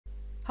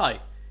Hi,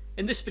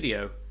 in this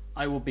video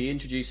I will be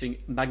introducing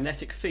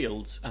magnetic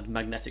fields and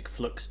magnetic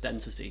flux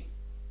density.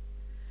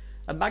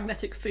 A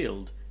magnetic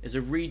field is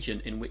a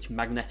region in which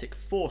magnetic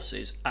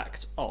forces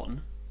act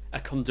on a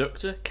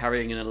conductor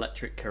carrying an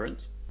electric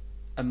current,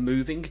 a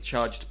moving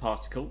charged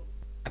particle,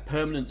 a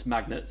permanent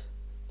magnet,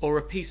 or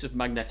a piece of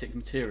magnetic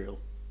material.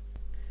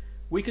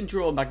 We can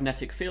draw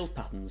magnetic field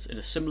patterns in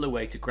a similar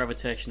way to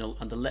gravitational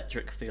and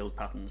electric field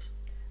patterns.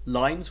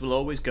 Lines will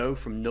always go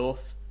from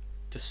north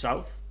to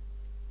south,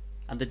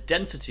 and the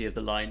density of the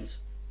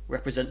lines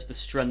represents the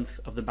strength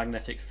of the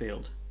magnetic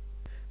field.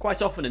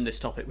 Quite often in this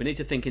topic we need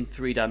to think in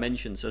three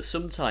dimensions, so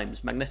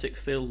sometimes magnetic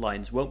field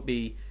lines won't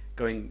be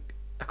going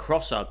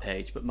across our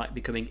page but might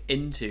be coming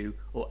into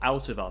or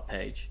out of our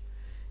page.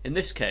 In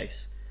this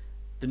case,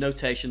 the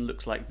notation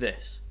looks like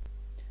this.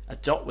 A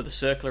dot with a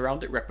circle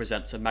around it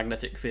represents a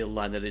magnetic field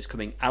line that is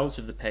coming out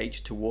of the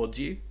page towards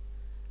you,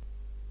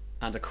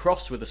 and a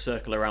cross with a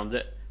circle around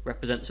it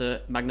represents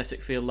a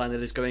magnetic field line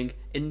that is going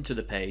into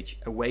the page,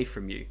 away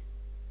from you.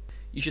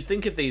 You should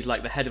think of these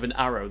like the head of an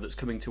arrow that's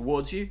coming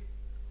towards you,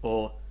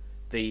 or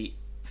the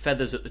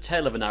feathers at the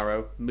tail of an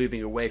arrow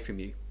moving away from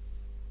you.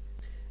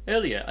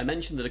 Earlier I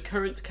mentioned that a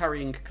current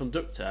carrying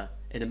conductor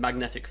in a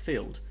magnetic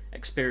field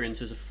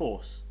experiences a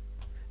force.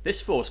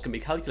 This force can be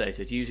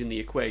calculated using the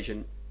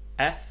equation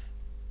F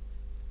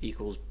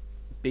equals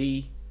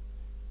B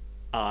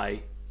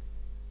I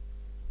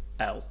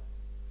L,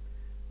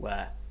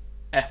 where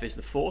F is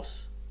the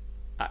force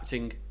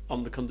acting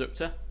on the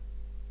conductor,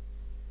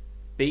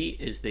 B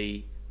is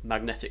the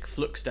magnetic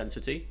flux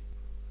density,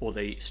 or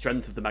the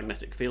strength of the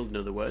magnetic field in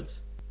other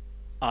words,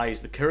 I is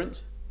the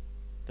current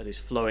that is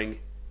flowing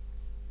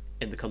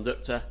in the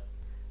conductor,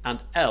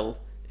 and L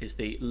is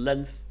the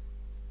length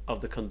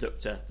of the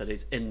conductor that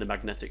is in the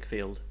magnetic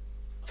field.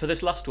 For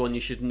this last one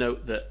you should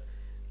note that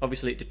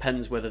obviously it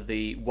depends whether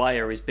the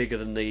wire is bigger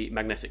than the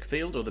magnetic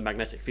field or the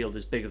magnetic field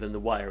is bigger than the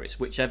wire. It's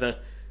whichever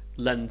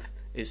length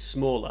is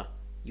smaller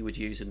you would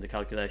use in the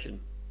calculation.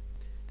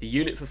 The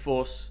unit for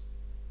force,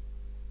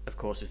 of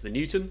course, is the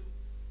Newton.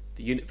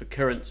 The unit for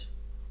current,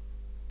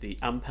 the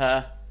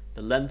ampere.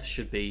 The length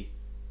should be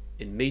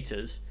in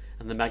meters,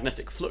 and the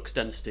magnetic flux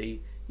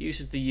density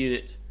uses the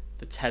unit,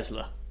 the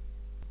Tesla.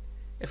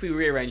 If we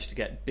rearrange to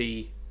get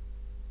B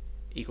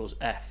equals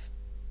F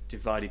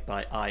divided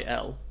by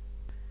IL,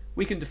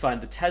 we can define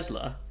the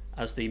Tesla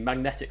as the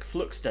magnetic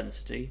flux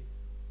density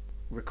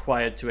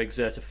required to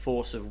exert a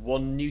force of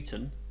 1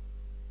 Newton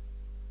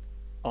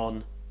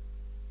on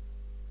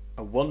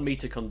a 1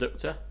 meter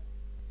conductor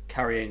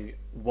carrying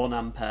 1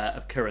 ampere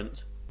of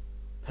current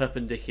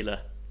perpendicular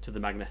to the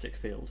magnetic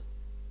field.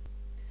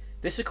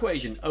 This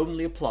equation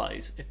only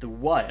applies if the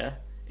wire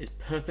is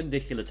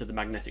perpendicular to the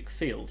magnetic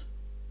field.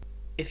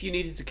 If you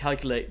needed to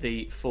calculate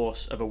the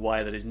force of a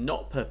wire that is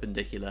not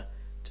perpendicular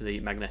to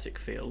the magnetic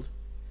field,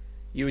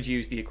 you would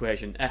use the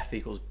equation F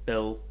equals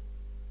Bill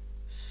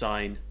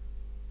sine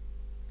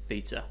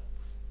theta.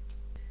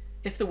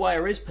 If the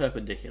wire is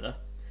perpendicular,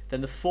 then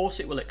the force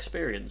it will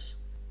experience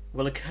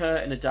will occur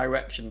in a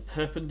direction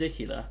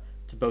perpendicular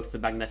to both the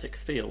magnetic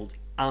field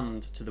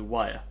and to the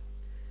wire.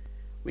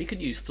 We can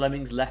use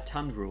Fleming's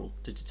left-hand rule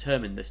to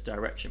determine this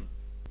direction.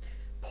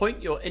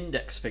 Point your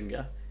index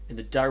finger in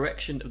the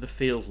direction of the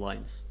field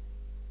lines.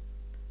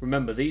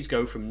 Remember, these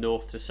go from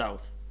north to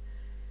south.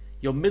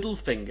 Your middle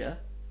finger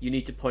you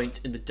need to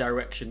point in the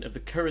direction of the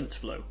current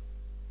flow.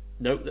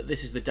 Note that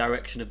this is the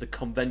direction of the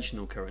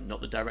conventional current, not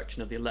the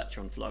direction of the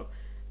electron flow.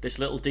 This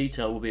little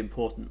detail will be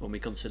important when we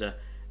consider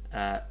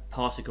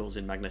particles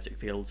in magnetic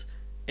fields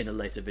in a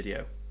later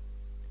video.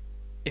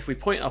 If we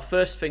point our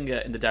first finger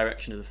in the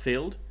direction of the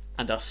field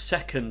and our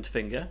second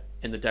finger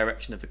in the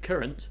direction of the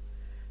current,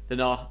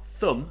 then our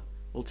thumb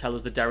will tell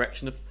us the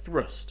direction of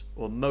thrust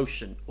or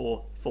motion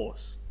or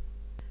force.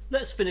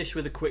 Let's finish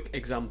with a quick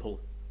example.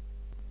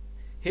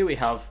 Here we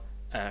have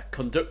a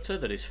conductor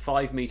that is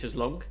 5 meters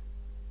long,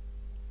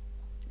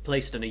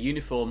 placed in a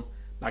uniform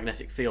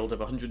magnetic field of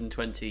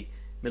 120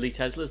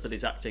 milliteslas that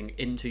is acting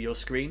into your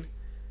screen,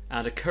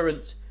 and a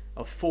current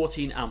of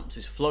 14 amps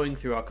is flowing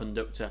through our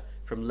conductor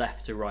from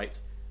left to right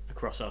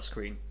across our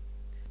screen.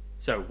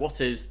 So what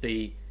is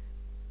the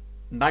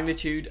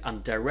magnitude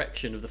and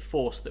direction of the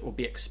force that will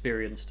be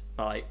experienced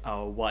by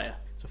our wire?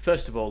 So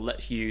first of all,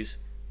 let's use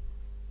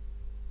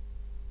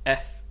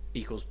F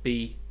equals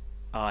B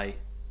I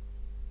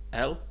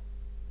L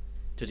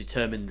to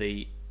determine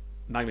the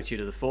magnitude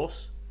of the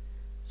force.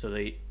 So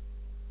the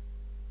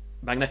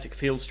magnetic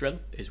field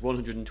strength is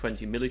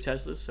 120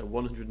 milliteslas, so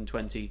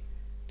 120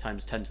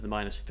 times 10 to the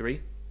minus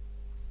 3,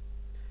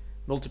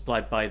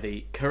 multiplied by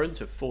the current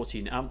of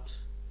 14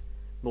 amps,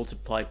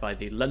 multiplied by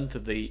the length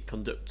of the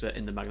conductor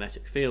in the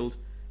magnetic field,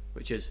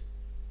 which is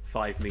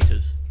 5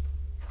 meters.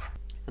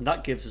 And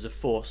that gives us a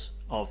force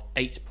of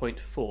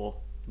 8.4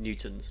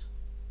 newtons.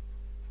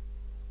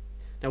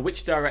 Now,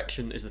 which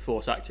direction is the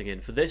force acting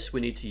in? For this we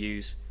need to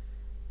use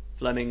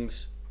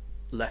Fleming's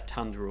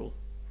left-hand rule.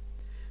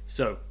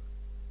 So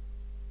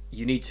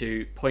you need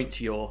to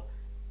point your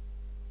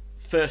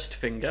first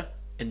finger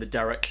in the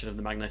direction of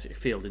the magnetic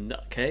field. In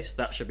that case,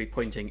 that should be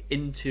pointing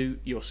into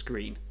your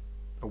screen,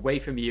 away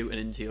from you and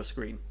into your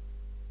screen.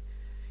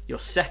 Your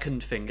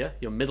second finger,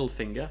 your middle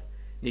finger,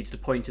 needs to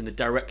point in the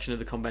direction of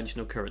the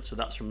conventional current, so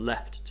that's from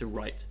left to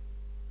right.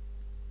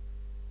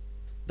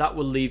 That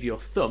will leave your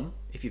thumb,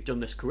 if you've done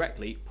this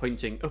correctly,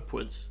 pointing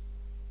upwards,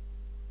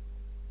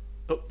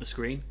 up the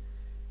screen,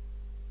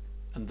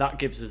 and that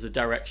gives us the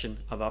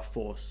direction of our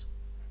force.